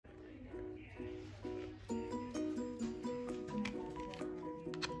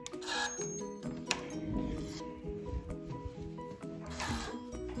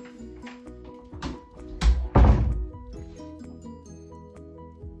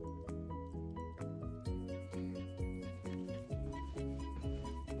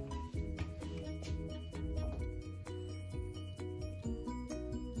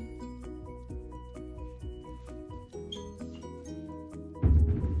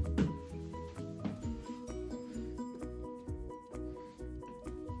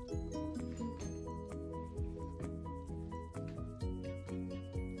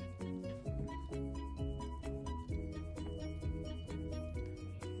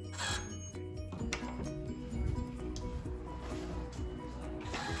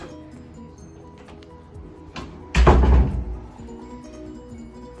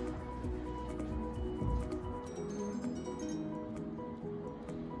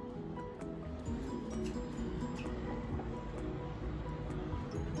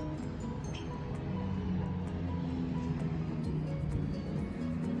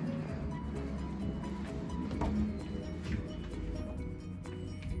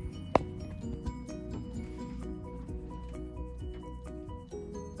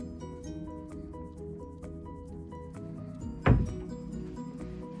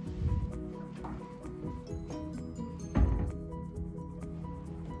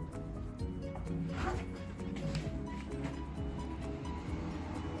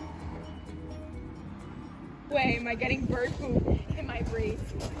way am I getting bird poop in my braids.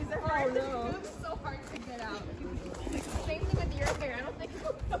 Oh no. It's so hard to get out. Same thing with your hair. I don't think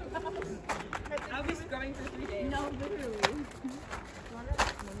it'll come out. I'll be scrubbing for 3 days. No, literally.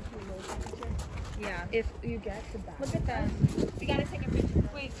 Yeah. If you get the back. Look at that. We gotta take a picture.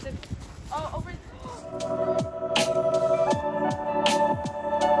 Wait, oh, over.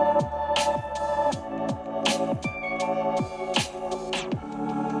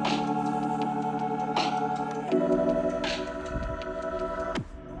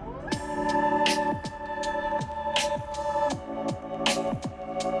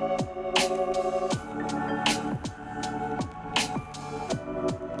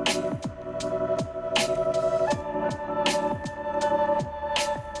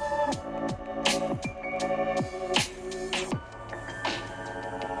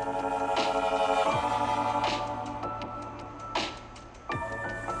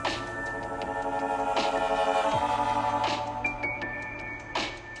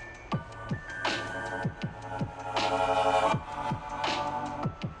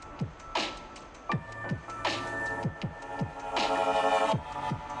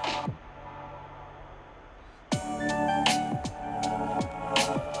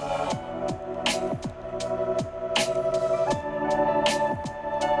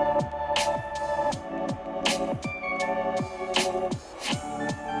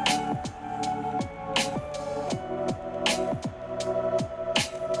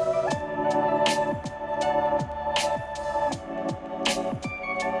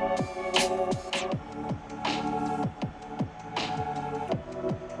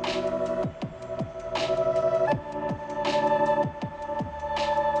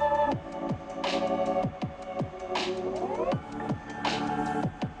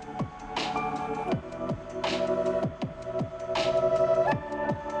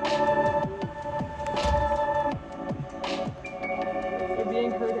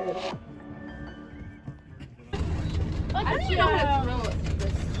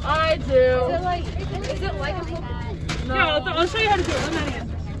 I do. Is it like a football? No. Yeah, I'll show you how to do it. One minute.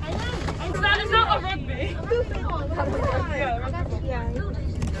 That is not a rugby.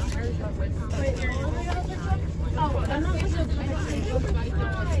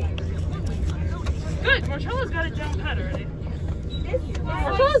 Good. Marcella's got a jump pad already.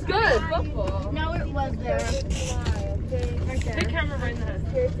 Marcella's good. Football. No, it was there. Take camera right in the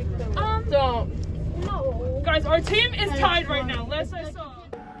head. Don't. No. Guys, our team is tied right now. Last I saw.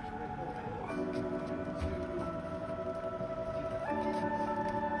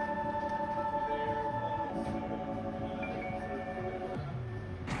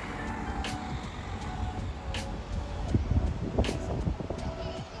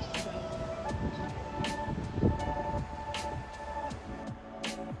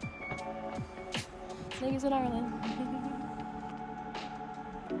 Niggas in Ireland.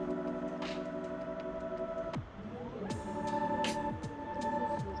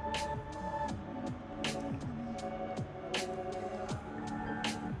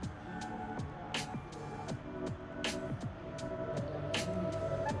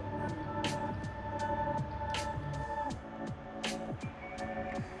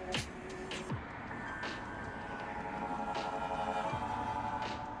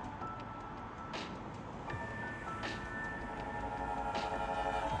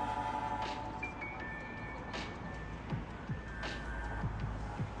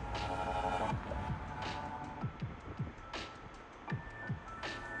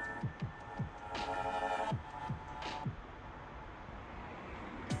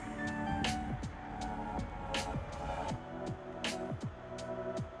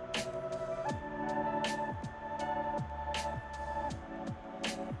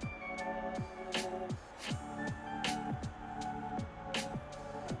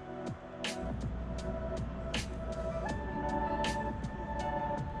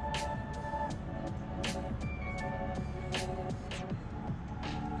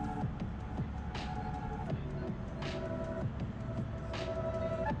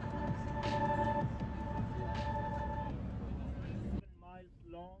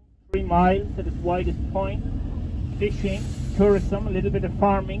 Long, 3 miles at its widest point. Fishing, tourism, a little bit of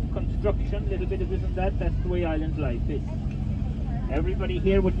farming, construction, a little bit of this and that. That's the way island life is. Everybody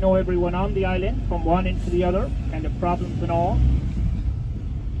here would know everyone on the island from one end to the other, kind of problems and all.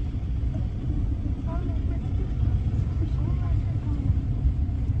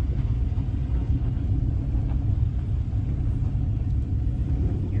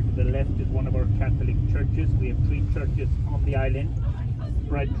 Here to the left is one of our Catholic churches. We have 3 churches on the island,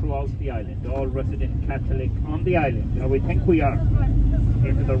 spread throughout the island, all resident Catholic on the island. Now we think we are.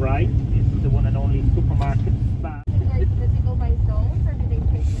 Here to the right is the one and only supermarket spa. Does it go by zones or do they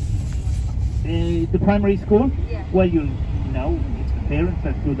take The primary school? Yeah. Well, you'll know, it's the parents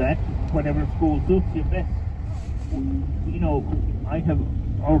that do that, whatever school suits you best. You know, I have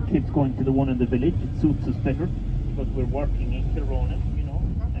our kids going to the one in the village, it suits us better, because we're working in Kilronan, you know,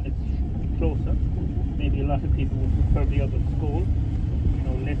 and it's closer. Maybe a lot of people would prefer the other school, you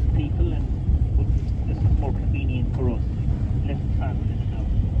know, less people, and but this is more convenient for us, less travel in and out.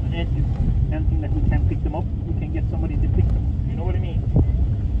 And then if anything that we can't pick them up, we can get somebody to pick them, you know what I mean?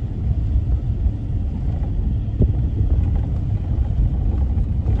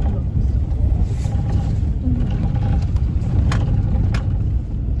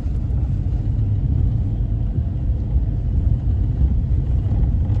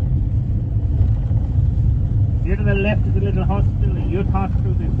 Here to the left is a little hospital, a youth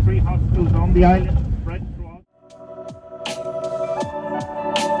hospital. There's 3 hospitals on the island, spread throughout.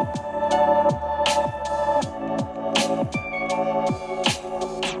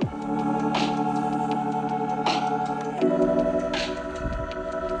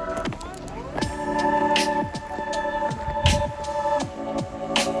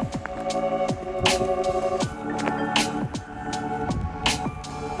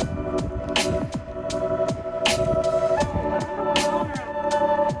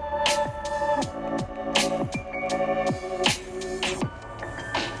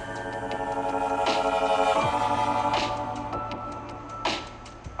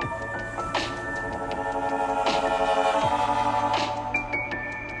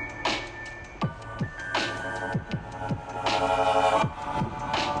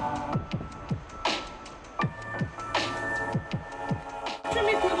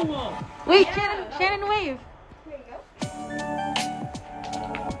 Wait, Shannon, wave. There you go.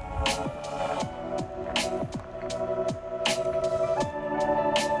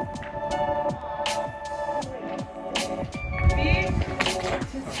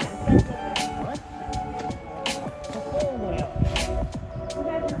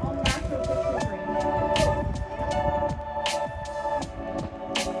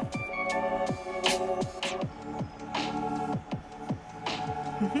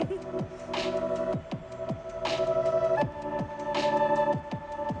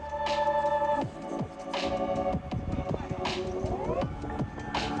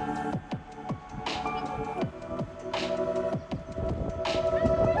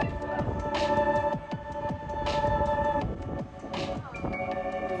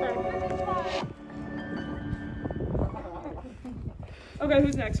 Okay,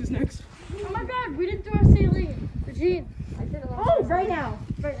 who's next? Who's next? Oh my god, we didn't do our saline. Regine. I did it last time. Right now.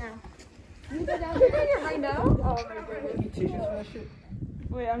 Right now. You go down there right now? Oh my goodness.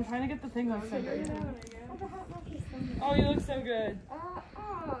 Wait, I'm trying to get the thing on center. Oh, you look so good. I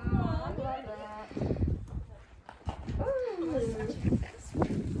love that. Oh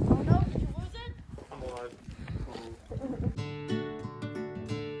no, did you lose it? I'm alive.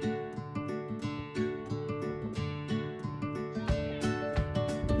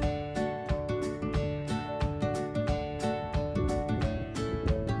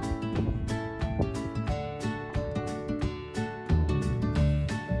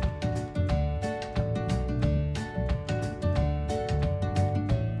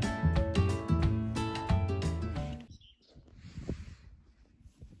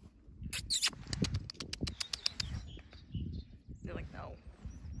 They're like, no.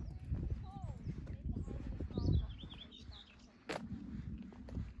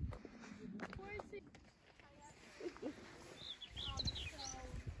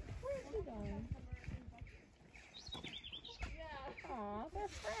 Aw, they're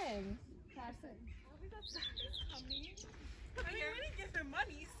friends. I mean, we didn't give him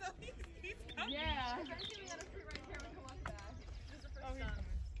money, so he's coming. Yeah.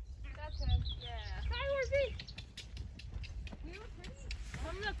 That's him. Yeah. Hi, Orby. We were pretty.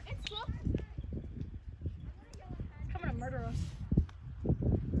 Look, it's slow. It's coming to murder us.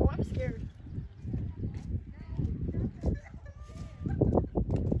 Oh, I'm scared.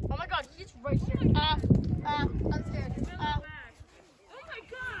 Oh my god, he's right here. I'm scared. Oh my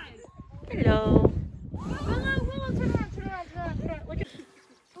god. Hello. Willow, turn around. Look at.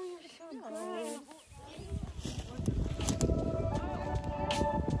 Oh, you're so good.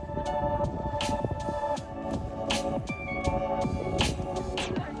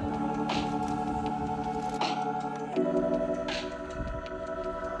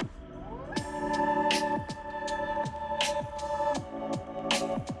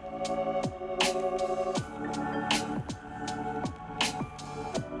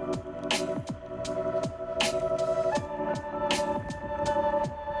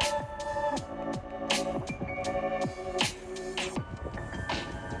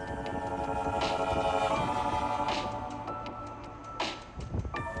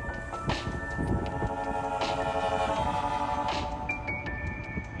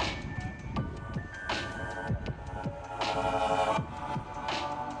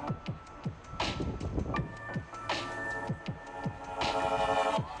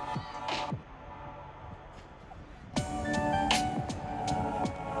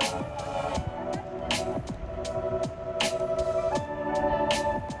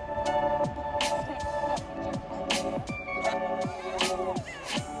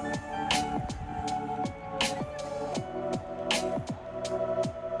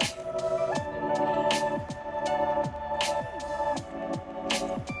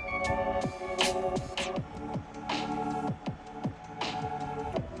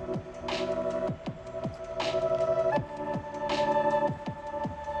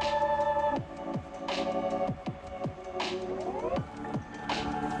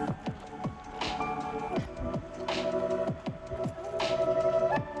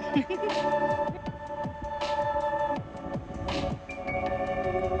 Yeah.